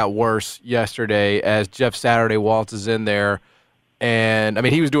somehow got worse yesterday as Jeff Saturday waltzes in there And, I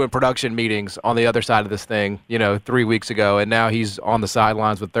mean, he was doing production meetings on the other side of this thing, 3 weeks ago, and now he's on the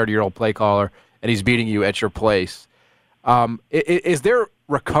sidelines with 30-year-old play caller, and he's beating you at your place. Is there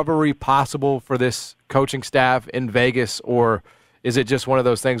recovery possible for this coaching staff in Vegas, or is it just one of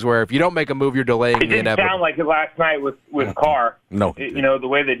those things where if you don't make a move, you're delaying the inevitable? It didn't sound like it last night with Carr. No. The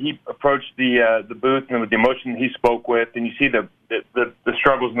way that he approached the booth and with the emotion he spoke with, and you see the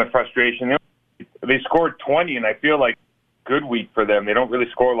struggles and the frustration. They scored 20, and I feel like good week for them. They don't really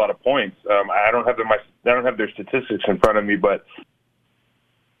score a lot of points. I don't have their statistics in front of me, but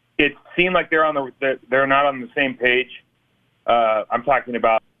it seemed like they're not on the same page. I'm talking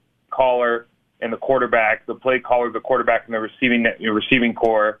about caller and the quarterback, the play caller, the quarterback, and the receiving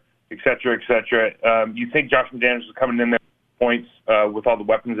core, et cetera, et cetera. You think Josh McDaniels is coming in there points with all the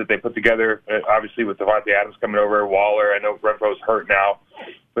weapons that they put together? Obviously, with Devontae Adams coming over, Waller. I know Renfro's hurt now.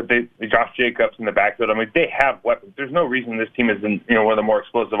 But Josh Jacobs in the backfield, I mean, they have weapons. There's no reason this team isn't, one of the more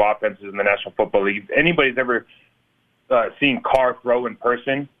explosive offenses in the National Football League. If anybody's ever seen Carr throw in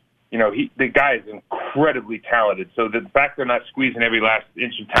person, the guy is incredibly talented. So the fact they're not squeezing every last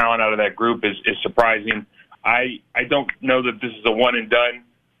inch of talent out of that group is surprising. I don't know that this is a one and done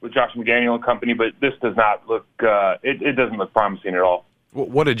with Josh McDaniel and company, but this does not look it doesn't look promising at all.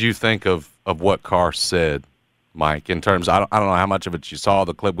 What did you think of what Carr said, Mike, in terms, I don't know how much of it you saw,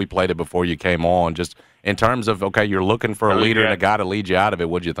 the clip we played it before you came on, just in terms of, okay, you're looking for a leader and a guy to lead you out of it.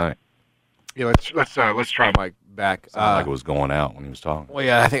 What'd you think? Yeah, let's try Mike back. Sounded like it was going out when he was talking. Well,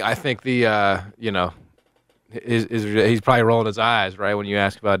 yeah, I think the he's probably rolling his eyes, right, when you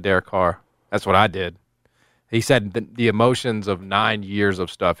ask about Derek Carr. That's what I did. He said the emotions of 9 years of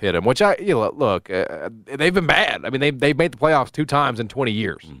stuff hit him, which look, they've been bad. I mean, they made the playoffs 2 times in 20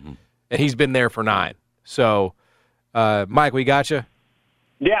 years, and he's been there for 9. So, Mike, we got you.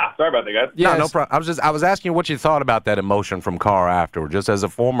 Yeah, sorry about that, guys. Yeah, no problem. I was asking you what you thought about that emotion from Carr afterward, just as a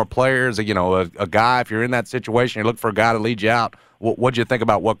former player, as a guy. If you're in that situation, you look for a guy to lead you out. What'd you think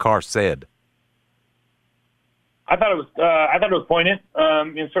about what Carr said? I thought it was poignant.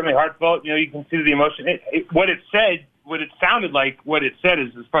 Certainly heartfelt. You can see the emotion. What it sounded like is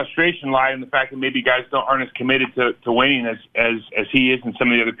his frustration lied in the fact that maybe guys aren't as committed to winning as he is and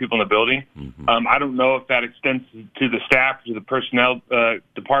some of the other people in the building. Mm-hmm. I don't know if that extends to the staff, to the personnel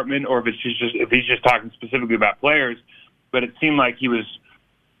department, or if he's just talking specifically about players. But it seemed like he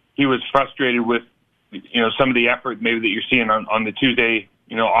was frustrated with some of the effort maybe that you're seeing on the Tuesday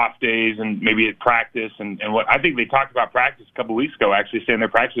off days and maybe at practice and what I think they talked about practice a couple of weeks ago, actually saying their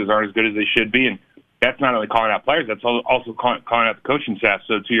practices aren't as good as they should be. And that's not only calling out players, that's also calling out the coaching staff.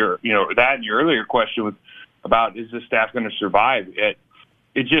 So to your, that and your earlier question about is this staff going to survive? It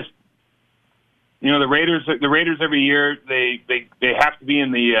just, the Raiders every year they have to be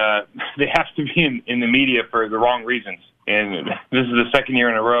in the in the media for the wrong reasons, and this is the second year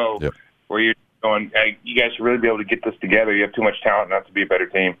in a row where you're going, hey, you guys should really be able to get this together. You have too much talent not to be a better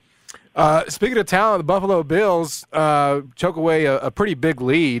team. Speaking of talent, the Buffalo Bills choke away a pretty big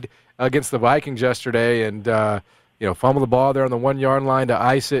lead against the Vikings yesterday, and fumble the ball there on the 1 yard line to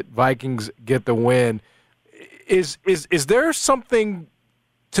ice it. Vikings get the win. Is there something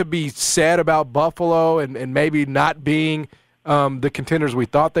to be said about Buffalo and maybe not being the contenders we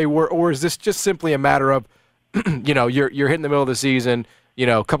thought they were, or is this just simply a matter of you're hitting the middle of the season,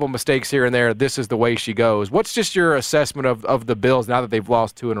 a couple mistakes here and there, this is the way she goes? What's just your assessment of the Bills now that they've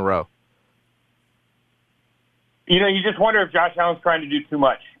lost 2 in a row? You just wonder if Josh Allen's trying to do too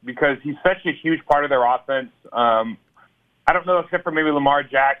much because he's such a huge part of their offense. I don't know, except for maybe Lamar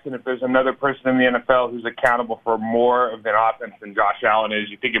Jackson, if there's another person in the NFL who's accountable for more of an offense than Josh Allen is.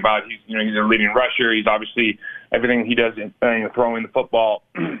 You think about he's a leading rusher. He's obviously everything he does in throwing the football.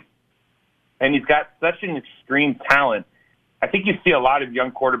 And he's got such an extreme talent. I think you see a lot of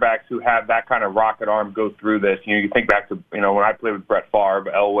young quarterbacks who have that kind of rocket arm go through this. You think back to, when I played with Brett Favre,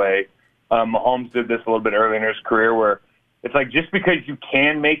 Elway. Mahomes did this a little bit early in his career where it's like just because you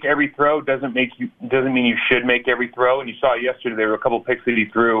can make every throw doesn't mean you should make every throw. And you saw yesterday there were a couple picks that he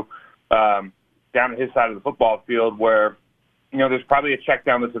threw down at his side of the football field where, there's probably a check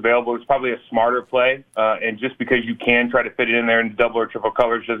down that's available. It's probably a smarter play. And just because you can try to fit it in there in double or triple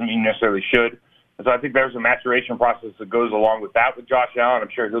coverage doesn't mean you necessarily should. And so I think there's a maturation process that goes along with that with Josh Allen. I'm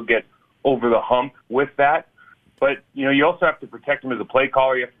sure he'll get over the hump with that. But, you also have to protect him as a play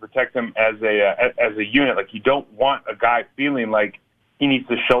caller. You have to protect him as a unit. Like, you don't want a guy feeling like he needs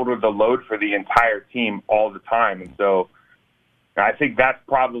to shoulder the load for the entire team all the time. And so I think that's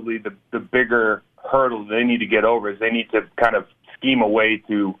probably the bigger hurdle they need to get over is they need to kind of scheme a way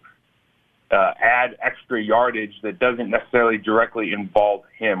to add extra yardage that doesn't necessarily directly involve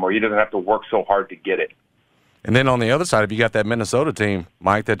him or he doesn't have to work so hard to get it. And then on the other side, if you got that Minnesota team,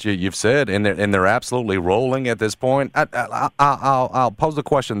 Mike, that you've said, and they're absolutely rolling at this point, I'll pose the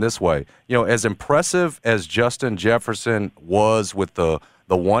question this way: as impressive as Justin Jefferson was with the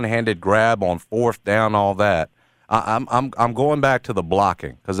one-handed grab on fourth down, all that, I'm going back to the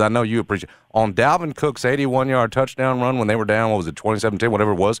blocking because I know you appreciate on Dalvin Cook's 81-yard touchdown run when they were down. What was it, 2017,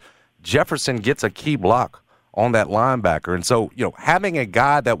 whatever it was? Jefferson gets a key block on that linebacker, and so having a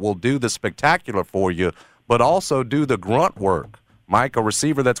guy that will do the spectacular for you, but also do the grunt work. Mike, a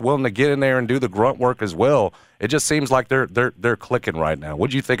receiver that's willing to get in there and do the grunt work as well. It just seems like they're clicking right now. What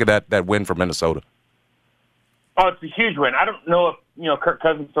do you think of that win for Minnesota? Oh, it's a huge win. I don't know if Kirk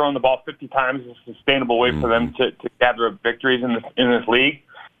Cousins throwing the ball 50 times is a sustainable way for them to gather victories in this league.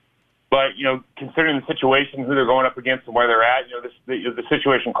 But considering the situation, who they're going up against, and where they're at, the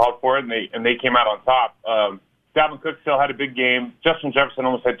situation called for it, and they came out on top. Dalvin Cook still had a big game. Justin Jefferson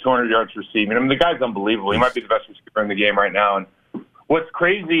almost had 200 yards receiving. I mean, the guy's unbelievable. He might be the best receiver in the game right now. And what's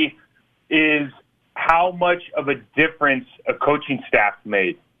crazy is how much of a difference a coaching staff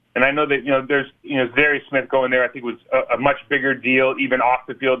made. And I know that, there's, Zary Smith going there, I think was a much bigger deal even off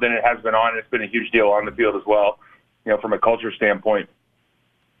the field than it has been on. It's been a huge deal on the field as well, from a culture standpoint.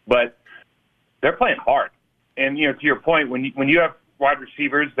 But they're playing hard. And, to your point, when you have wide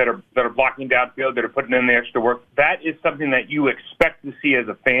receivers that are blocking downfield, that are putting in the extra work, that is something that you expect to see as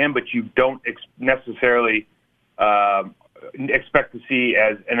a fan, but you don't necessarily expect to see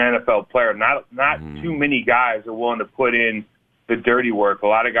as an NFL player. Not too many guys are willing to put in the dirty work. A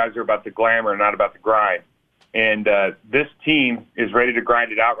lot of guys are about the glamour, not about the grind. And this team is ready to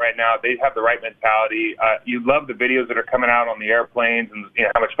grind it out right now. They have the right mentality. You love the videos that are coming out on the airplanes and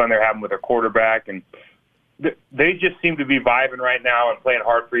how much fun they're having with their quarterback. And they just seem to be vibing right now and playing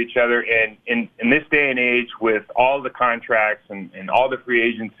hard for each other. And in this day and age, with all the contracts and all the free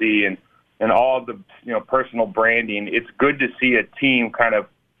agency and all the personal branding, it's good to see a team kind of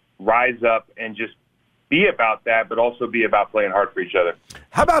rise up and just be about that, but also be about playing hard for each other.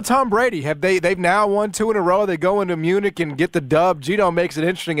 How about Tom Brady? They've now won 2 in a row. They go into Munich and get the dub. Gino makes it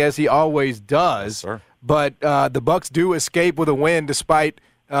interesting, as he always does. Yes, but the Bucs do escape with a win despite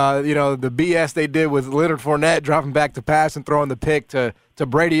the BS they did with Leonard Fournette dropping back to pass and throwing the pick to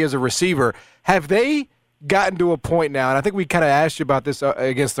Brady as a receiver. Have they gotten to a point now, and I think we kind of asked you about this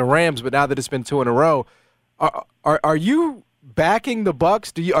against the Rams, but now that it's been 2 in a row, are you backing the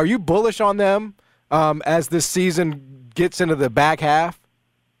Bucs? Are you bullish on them as this season gets into the back half?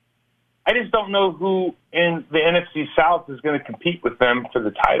 I just don't know who in the NFC South is going to compete with them for the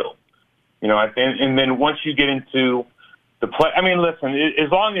title. And then once you get into the play, I mean, listen,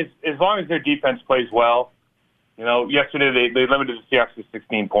 as long as their defense plays well, yesterday they limited the Seahawks to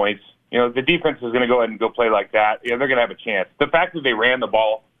 16 points. The defense is going to go ahead and go play like that. They're going to have a chance. The fact that they ran the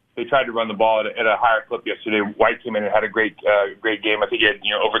ball, they tried to run the ball at a higher clip yesterday. White came in and had a great game. I think he had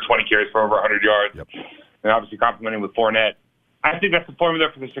over 20 carries for over 100 yards. Yep. And obviously complimenting with Fournette. I think that's the formula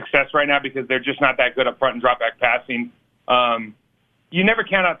for the success right now because they're just not that good up front and drop back passing. You never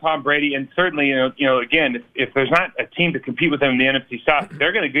count out Tom Brady, and certainly, again, if there's not a team to compete with them in the NFC South,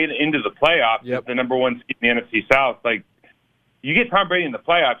 they're going to get into the playoffs as the number one seed in the NFC South. Like, you get Tom Brady in the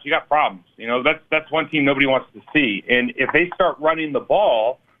playoffs, you got problems. That's one team nobody wants to see. And if they start running the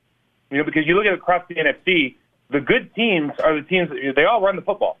ball, because you look at across the NFC, the good teams are the teams that they all run the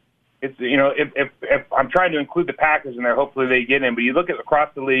football. It's if I'm trying to include the Packers in there, hopefully they get in. But you look at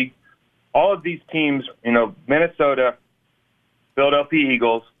across the league, all of these teams, Minnesota, Philadelphia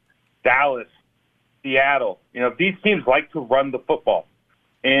Eagles, Dallas, Seattle, these teams like to run the football.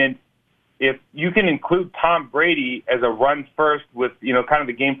 And if you can include Tom Brady as a run first with, kind of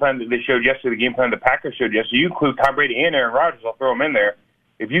the game plan that they showed yesterday, the game plan the Packers showed yesterday, you include Tom Brady and Aaron Rodgers, I'll throw them in there.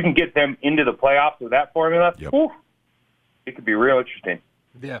 If you can get them into the playoffs with that formula, it could be real interesting.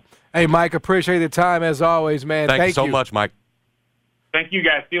 Yeah. Hey, Mike, appreciate the time as always, man. Thank you so much, Mike. Thank you,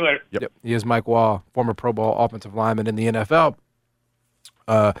 guys. See you later. Yep. He is Mike Wall, former Pro Bowl offensive lineman in the NFL.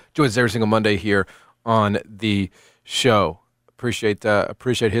 Joins us every single Monday here on the show. Appreciate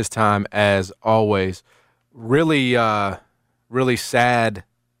his time as always. Really sad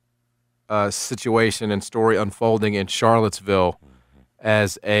situation and story unfolding in Charlottesville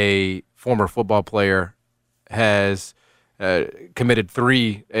as a former football player has committed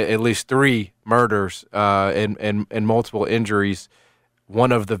at least three murders and multiple injuries.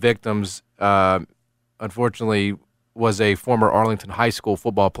 One of the victims, unfortunately, was a former Arlington High School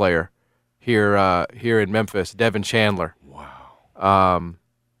football player here in Memphis, Devin Chandler. Wow.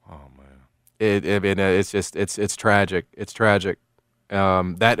 It's tragic. It's tragic.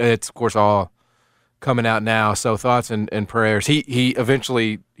 That it's of course all coming out now. So thoughts and prayers. He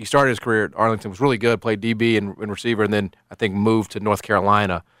eventually started his career at Arlington, was really good, played DB and receiver, and then I think moved to North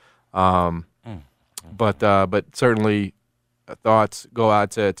Carolina. But certainly thoughts go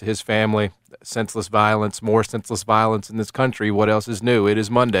out to his family. Senseless violence, more senseless violence in this country. What else is new? It is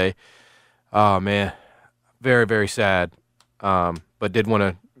Monday. Oh, man. Very, very sad. But did want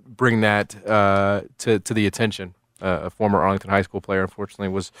to bring that to the attention. A former Arlington High School player, unfortunately,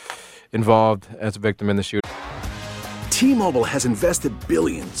 was involved as a victim in the shooting. T-Mobile has invested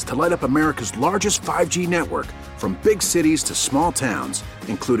billions to light up America's largest 5G network, from big cities to small towns,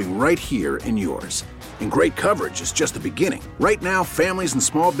 including right here in yours. And great coverage is just the beginning. Right now, families and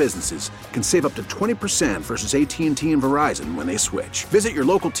small businesses can save up to 20% versus AT&T and Verizon when they switch. Visit your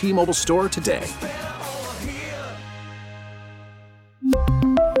local T-Mobile store today.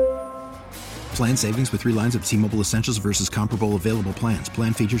 Plan savings with 3 lines of T-Mobile Essentials versus comparable available plans.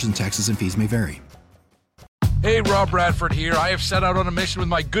 Plan features and taxes and fees may vary. Hey, Rob Bradford here. I have set out on a mission with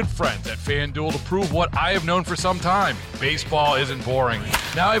my good friends at FanDuel to prove what I have known for some time. Baseball isn't boring.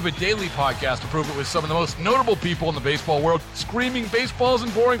 Now I have a daily podcast to prove it with some of the most notable people in the baseball world, screaming baseball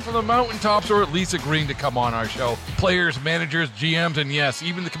isn't boring from the mountaintops, or at least agreeing to come on our show. Players, managers, GMs, and yes,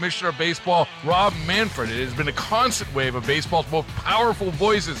 even the commissioner of baseball, Rob Manfred. It has been a constant wave of baseball's most powerful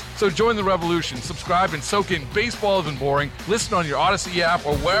voices. So join the revolution. Subscribe and soak in Baseball Isn't Boring. Listen on your Odyssey app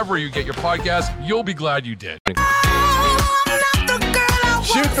or wherever you get your podcasts. You'll be glad you did.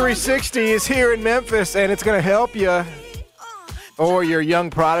 Shoot 360 is here in Memphis, and it's going to help you or your young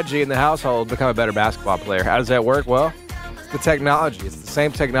prodigy in the household become a better basketball player. How does that work? Well, it's the technology. It's the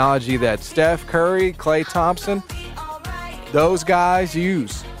same technology that Steph Curry, Klay Thompson, those guys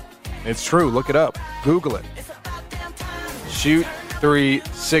use. It's true. Look it up. Google it. Shoot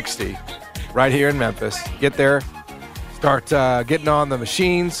 360 right here in Memphis. Get there. Start getting on the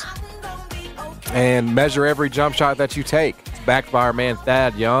machines and measure every jump shot that you take. It's backed by our man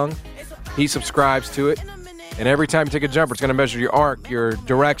Thad Young. He subscribes to it. And every time you take a jumper, it's going to measure your arc, your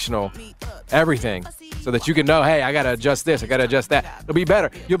directional, everything, so that you can know, hey, I got to adjust this, I got to adjust that. It'll be better.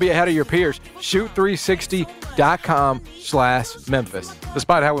 You'll be ahead of your peers. Shoot360.com/Memphis.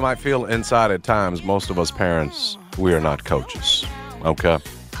 Despite how we might feel inside at times, most of us parents, we are not coaches, okay?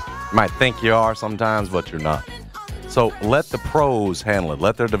 You might think you are sometimes, but you're not. So let the pros handle it.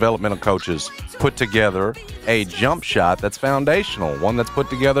 Let their developmental coaches put together a jump shot that's foundational, one that's put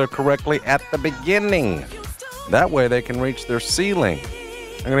together correctly at the beginning. That way they can reach their ceiling.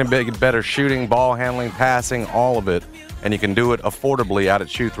 They're going to get better shooting, ball handling, passing, all of it. And you can do it affordably out at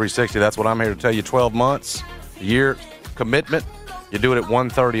Shoot 360. That's what I'm here to tell you. 12 months, a year commitment. You do it at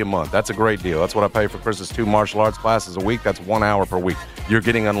 $130 a month. That's a great deal. That's what I pay for Chris's 2 martial arts classes a week. That's 1 hour per week. You're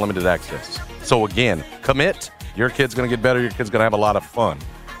getting unlimited access. So again, commit. Your kid's going to get better. Your kid's going to have a lot of fun.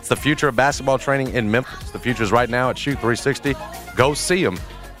 It's the future of basketball training in Memphis. The future is right now at Shoot 360. Go see them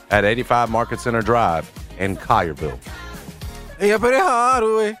at 85 Market Center Drive in Collierville. Hey, Penny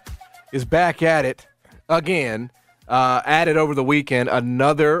Hardaway is back at it again. Added over the weekend,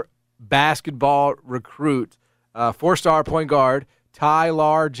 another basketball recruit. 4-star point guard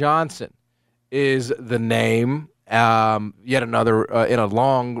Ty-Laur Johnson is the name. Yet another in a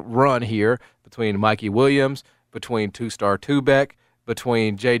long run here between Mikey Williams, between 2-star Tubeck,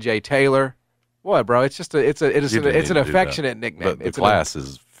 between J.J. Taylor. What, bro? It's just it's an affectionate nickname. The class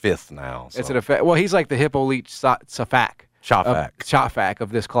is 5th now. So. It's an well, he's like the Hippolyte Shafak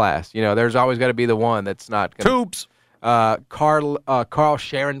of this class. You know, there's always got to be the one that's not gonna, Tubes. Carl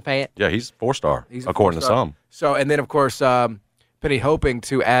Sharon-Fant. Yeah, he's 4-star according to some. So, and then of course, Penny hoping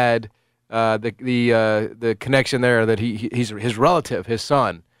to add the connection there that he's his relative, his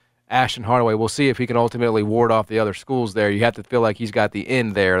son, Ashton Hardaway. We'll see if he can ultimately ward off the other schools there. You have to feel like he's got the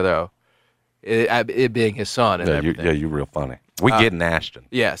end there, though, it being his son. And you're real funny. We getting Ashton.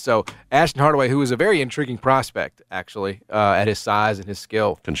 Yeah, so Ashton Hardaway, who is a very intriguing prospect, actually, at his size and his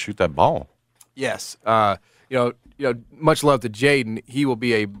skill. Can shoot that ball. Yes. You know, much love to Jaden. He will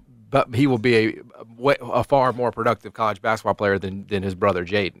be a far more productive college basketball player than his brother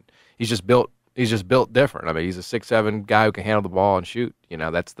Jaden. He's just built different. I mean, he's a 6'7" guy who can handle the ball and shoot. You know,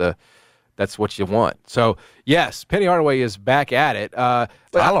 that's what you want. So, yes, Penny Hardaway is back at it.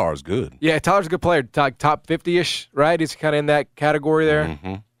 Tyler's good. Yeah, Tyler's a good player. Top 50-ish, right? He's kind of in that category there.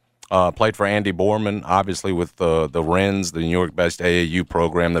 Mm-hmm. Played for Andy Borman, obviously with the Wrens, the New York-based AAU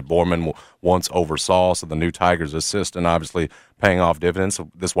program that Borman once oversaw. So the new Tigers assistant, obviously paying off dividends. So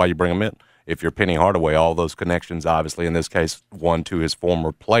that's why you bring him in. If you're Penny Hardaway, all those connections, obviously, in this case, one to his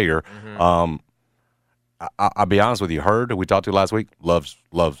former player. Mm-hmm. I'll be honest with you. Who we talked to last week, loves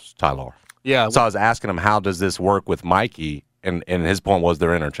Ty-Laur. Yeah. So I was asking him, how does this work with Mikey? And his point was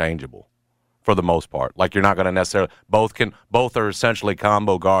they're interchangeable. for the most part. Like you're not going to necessarily both are essentially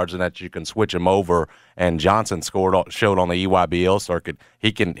combo guards, and that you can switch them over. And Johnson showed on the EYBL circuit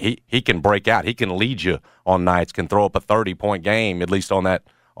he can break out. He can lead you on nights. Can throw up a 30-point game, at least on that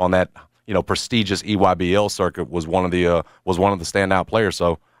prestigious EYBL circuit. Was one of the standout players.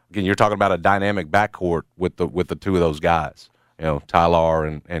 So again, you're talking about a dynamic backcourt with the two of those guys.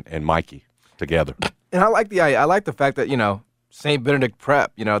 Tyler and Mikey together. And I like the fact that St. Benedict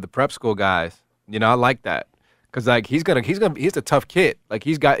Prep, the prep school guys, I like that because like he's a tough kid. Like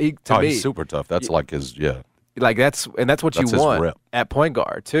he's super tough. That's like his Like that's what you want at point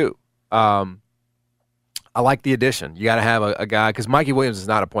guard too. I like the addition. You got to have a guy because Mikey Williams is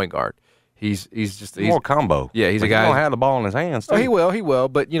not a point guard. He's more combo. Yeah, he's a guy. He's gonna have the ball in his hands too. Oh, he will.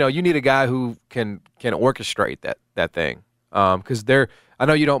 But you need a guy who can orchestrate that thing. Because I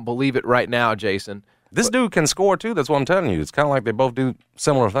know you don't believe it right now, Jason. This dude can score, too. That's what I'm telling you. It's kind of like they both do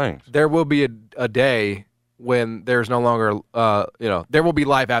similar things. There will be a day when there's no longer, there will be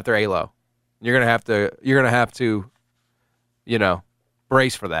life after ALO. You're gonna have to,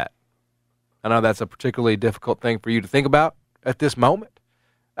 brace for that. I know that's a particularly difficult thing for you to think about at this moment.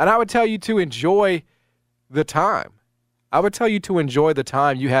 And I would tell you to enjoy the time. I would tell you to enjoy the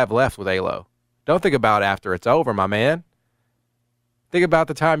time you have left with ALO. Don't think about after it's over, my man. Think about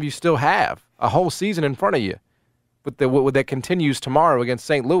the time you still have, a whole season in front of you, that continues tomorrow against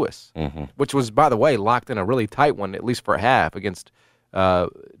St. Louis, which was, by the way, locked in a really tight one, at least for a half, against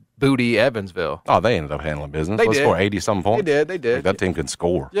Booty Evansville. Oh, they ended up handling business. They scored 80-something points. They did. Like, that team can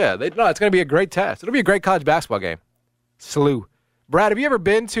score. Yeah, it's going to be a great test. It'll be a great college basketball game. Salute. Brad, have you ever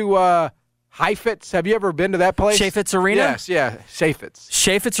been to Heifetz? Have you ever been to that place? Chaifetz Arena? Yes, yeah, Chaifetz.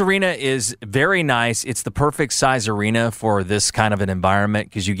 Chaifetz Arena is very nice. It's the perfect size arena for this kind of an environment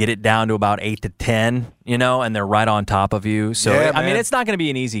because you get it down to about 8 to 10, and they're right on top of you. So, I mean, it's not going to be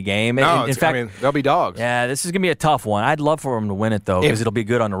an easy game. No, in fact, they'll be dogs. Yeah, this is going to be a tough one. I'd love for them to win it, though, because it'll be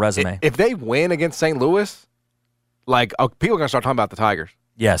good on the resume. If they win against St. Louis, people are going to start talking about the Tigers.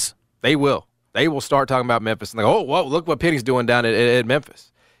 Yes. They will. They will start talking about Memphis. And they go, oh, well, look what Penny's doing down at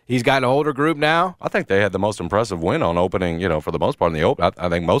Memphis. He's got an older group now. I think they had the most impressive win on opening, for the most part in the open. I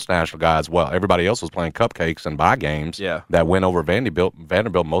think most national guys, everybody else was playing cupcakes and bye games. Yeah. That win over Vanderbilt,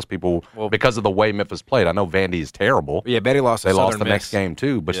 most people, because of the way Memphis played. I know Vandy is terrible. Yeah, Vandy lost. They lost the next game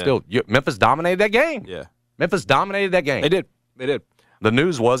too, but still, Memphis dominated that game. Yeah. Memphis dominated that game. They did. The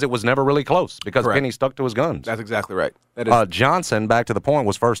news was it was never really close because Correct. Penny stuck to his guns. That's exactly right. That is. Johnson, back to the point,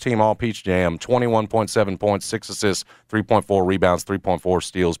 was first team all Peach Jam, 21.7 points, 6 assists, 3.4 rebounds, 3.4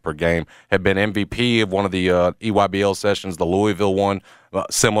 steals per game. Had been MVP of one of the EYBL sessions, the Louisville one.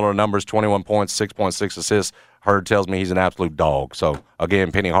 Similar numbers, 21 points, 6.6 assists. Herd tells me he's an absolute dog. So,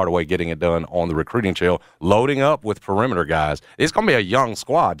 again, Penny Hardaway getting it done on the recruiting trail, loading up with perimeter guys. It's going to be a young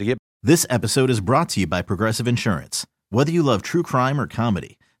squad to get. This episode is brought to you by Progressive Insurance. Whether you love true crime or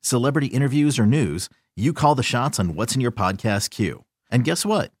comedy, celebrity interviews or news, you call the shots on what's in your podcast queue. And guess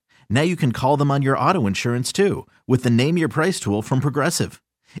what? Now you can call them on your auto insurance too with the Name Your Price tool from Progressive.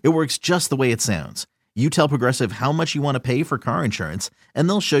 It works just the way it sounds. You tell Progressive how much you want to pay for car insurance, and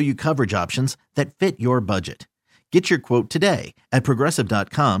they'll show you coverage options that fit your budget. Get your quote today at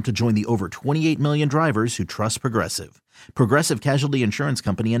Progressive.com to join the over 28 million drivers who trust Progressive. Progressive Casualty Insurance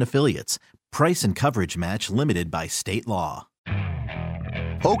Company and Affiliates. Price and coverage match limited by state law.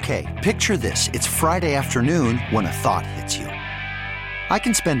 Okay, picture this. It's Friday afternoon when a thought hits you. I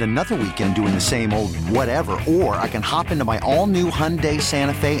can spend another weekend doing the same old whatever, or I can hop into my all-new Hyundai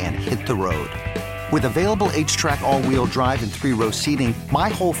Santa Fe and hit the road. With available H-Track all-wheel drive and 3-row seating, my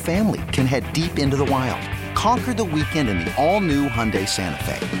whole family can head deep into the wild. Conquer the weekend in the all-new Hyundai Santa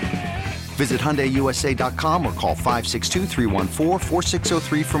Fe. Visit HyundaiUSA.com or call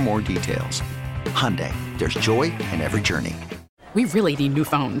 562-314-4603 for more details. Hyundai, there's joy in every journey. We really need new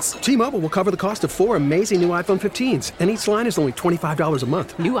phones. T-Mobile will cover the cost of 4 amazing new iPhone 15s, and each line is only $25 a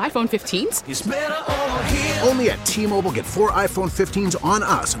month. New iPhone 15s? It's better over here. Only at T-Mobile, get 4 iPhone 15s on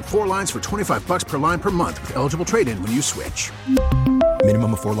us and 4 lines for $25 per line per month with eligible trade-in when you switch.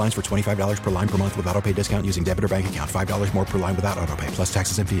 Minimum of 4 lines for $25 per line per month with autopay discount using debit or bank account. $5 more per line without autopay, plus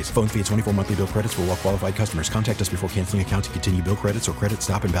taxes and fees. Phone fee at 24 monthly bill credits for well-qualified customers. Contact us before canceling account to continue bill credits or credit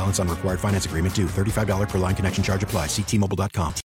stop and balance on required finance agreement due. $35 per line connection charge applies. See T-Mobile.com.